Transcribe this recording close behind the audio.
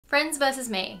Friends versus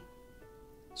me.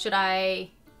 Should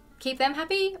I keep them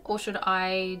happy or should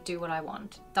I do what I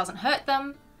want? Doesn't hurt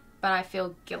them, but I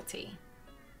feel guilty.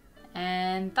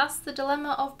 And that's the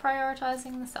dilemma of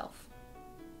prioritizing the self.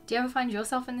 Do you ever find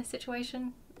yourself in this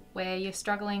situation where you're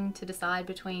struggling to decide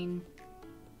between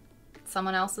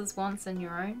someone else's wants and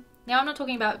your own? Now, I'm not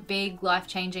talking about big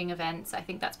life-changing events. I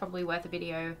think that's probably worth a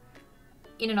video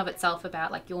in and of itself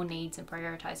about like your needs and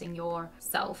prioritizing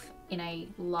yourself in a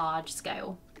large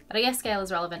scale. But I guess scale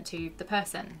is relevant to the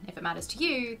person. If it matters to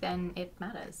you, then it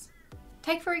matters.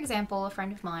 Take, for example, a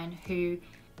friend of mine who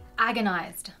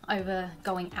agonized over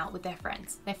going out with their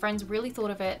friends. Their friends really thought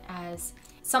of it as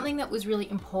something that was really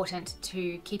important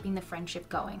to keeping the friendship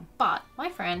going. But my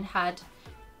friend had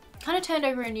kind of turned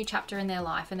over a new chapter in their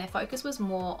life and their focus was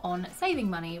more on saving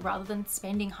money rather than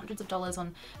spending hundreds of dollars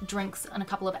on drinks and a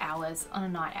couple of hours on a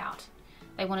night out.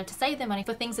 They wanted to save their money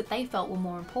for things that they felt were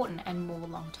more important and more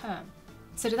long term.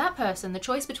 So to that person, the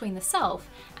choice between the self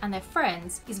and their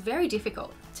friends is very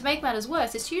difficult. To make matters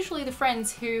worse, it's usually the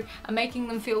friends who are making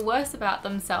them feel worse about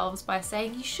themselves by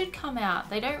saying, you should come out.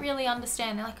 They don't really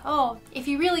understand. They're like, oh, if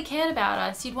you really cared about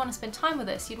us, you'd want to spend time with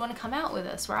us. You'd want to come out with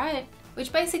us, right?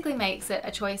 Which basically makes it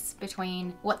a choice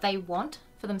between what they want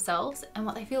for themselves and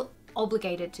what they feel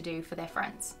obligated to do for their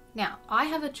friends. Now, I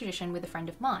have a tradition with a friend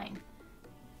of mine.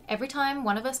 Every time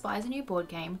one of us buys a new board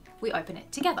game, we open it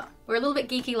together. We're a little bit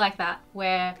geeky like that,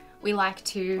 where we like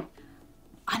to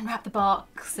unwrap the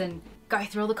box and go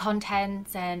through all the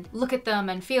contents and look at them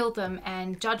and feel them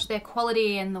and judge their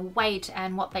quality and the weight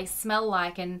and what they smell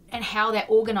like and how they're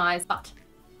organized. But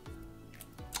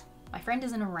my friend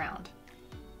isn't around,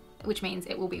 which means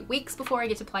it will be weeks before I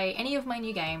get to play any of my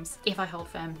new games if I hold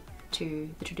firm to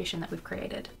the tradition that we've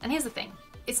created. And here's the thing,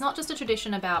 it's not just a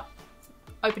tradition about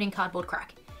opening cardboard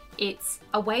crack. It's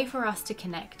a way for us to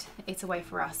connect. It's a way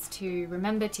for us to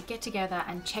remember to get together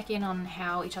and check in on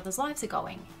how each other's lives are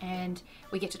going. And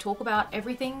we get to talk about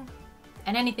everything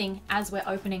and anything as we're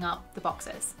opening up the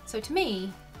boxes. So to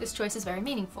me, this choice is very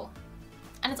meaningful.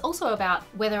 And it's also about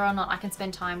whether or not I can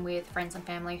spend time with friends and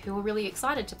family who are really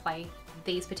excited to play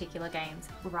these particular games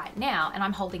right now, and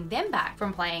I'm holding them back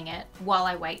from playing it while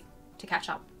I wait to catch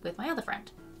up with my other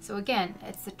friend. So again,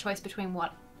 it's the choice between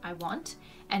what I want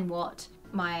and what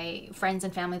my friends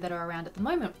and family that are around at the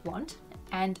moment want,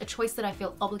 and a choice that I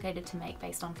feel obligated to make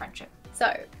based on friendship.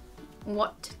 So,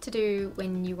 what to do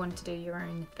when you want to do your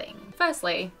own thing?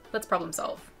 Firstly, let's problem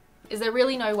solve. Is there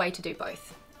really no way to do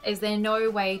both? Is there no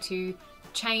way to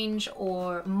change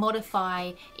or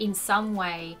modify in some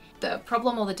way the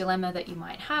problem or the dilemma that you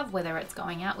might have, whether it's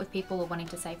going out with people or wanting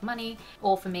to save money,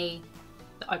 or for me,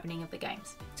 the opening of the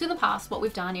games? So in the past, what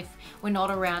we've done if we're not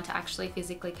around to actually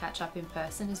physically catch up in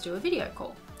person is do a video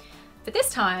call. But this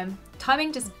time,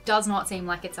 timing just does not seem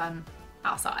like it's on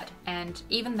our side, and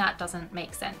even that doesn't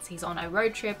make sense. He's on a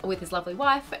road trip with his lovely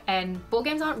wife, and board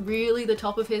games aren't really the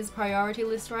top of his priority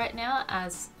list right now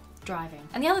as driving.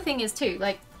 And the other thing is too,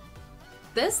 like,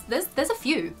 there's a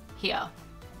few here,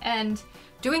 and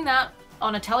doing that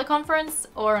on a teleconference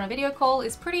or on a video call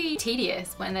is pretty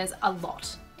tedious when there's a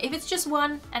lot. If it's just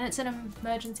one and it's an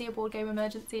emergency, a board game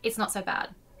emergency, it's not so bad.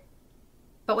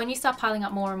 But when you start piling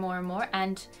up more and more and more,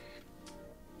 and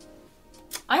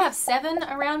I have 7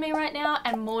 around me right now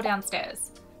and more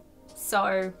downstairs.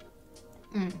 So,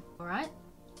 all right,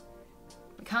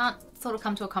 we can't sort of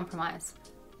come to a compromise.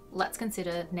 Let's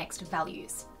consider next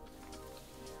values.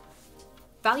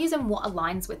 Values and what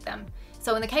aligns with them.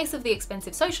 So in the case of the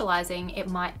expensive socializing, it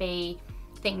might be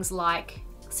things like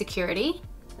security,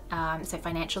 so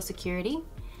financial security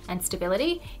and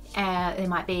stability. There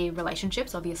might be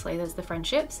relationships, obviously there's the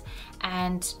friendships,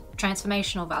 and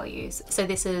transformational values. So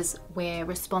this is where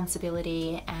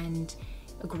responsibility and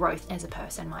growth as a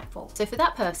person might fall. So for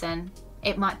that person,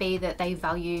 it might be that they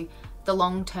value the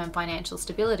long-term financial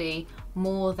stability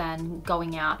more than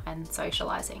going out and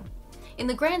socializing. In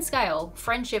the grand scale,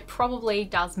 friendship probably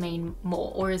does mean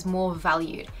more or is more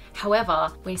valued.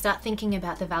 However, when you start thinking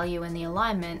about the value and the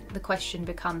alignment, the question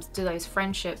becomes, do those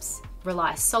friendships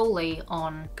rely solely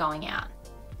on going out?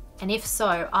 And if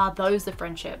so, are those the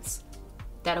friendships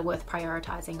that are worth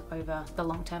prioritizing over the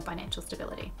long-term financial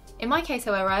stability? In my case,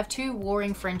 however, I have 2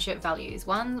 warring friendship values.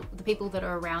 One, the people that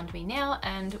are around me now,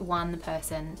 and one, the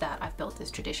person that I've built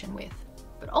this tradition with.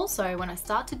 But also, when I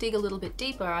start to dig a little bit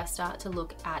deeper, I start to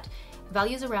look at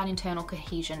values around internal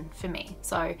cohesion for me.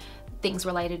 So things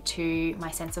related to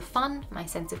my sense of fun, my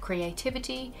sense of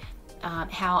creativity,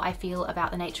 how I feel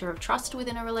about the nature of trust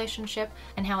within a relationship,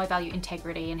 and how I value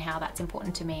integrity and how that's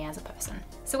important to me as a person.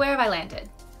 So where have I landed?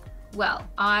 Well,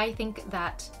 I think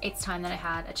that it's time that I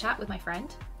had a chat with my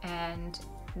friend and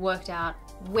worked out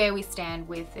where we stand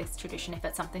with this tradition, if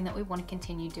it's something that we want to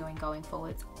continue doing going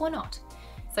forwards or not.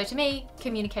 So to me,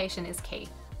 communication is key.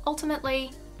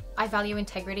 Ultimately, I value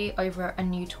integrity over a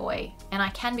new toy, and I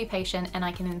can be patient and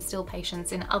I can instill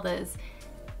patience in others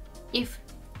if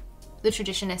the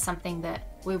tradition is something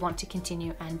that we want to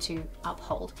continue and to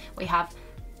uphold. We have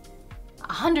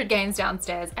 100 games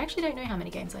downstairs. I actually don't know how many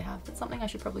games I have. That's something I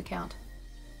should probably count.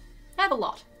 I have a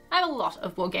lot. I have a lot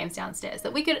of board games downstairs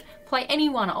that we could play any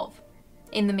one of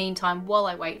in the meantime while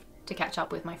I wait to catch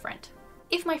up with my friend.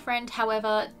 If my friend,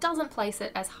 however, doesn't place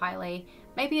it as highly,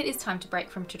 maybe it is time to break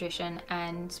from tradition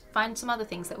and find some other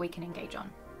things that we can engage on.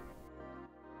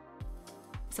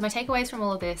 So my takeaways from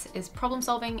all of this is problem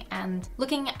solving and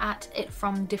looking at it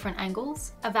from different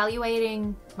angles,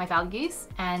 evaluating my values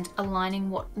and aligning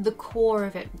what the core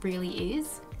of it really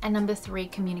is. And number 3,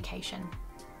 communication.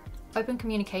 Open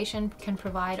communication can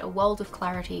provide a world of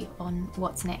clarity on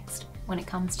what's next when it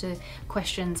comes to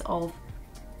questions of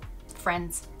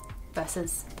friends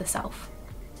versus the self.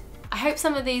 I hope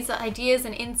some of these ideas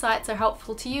and insights are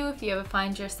helpful to you if you ever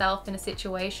find yourself in a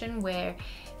situation where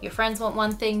your friends want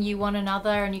one thing, you want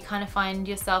another, and you kind of find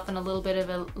yourself in a little bit of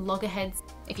a loggerheads.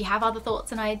 If you have other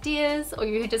thoughts and ideas, or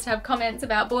you just have comments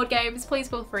about board games, please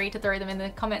feel free to throw them in the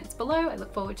comments below. I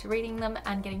look forward to reading them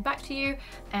and getting back to you,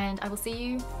 and I will see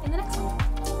you in the next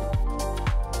one.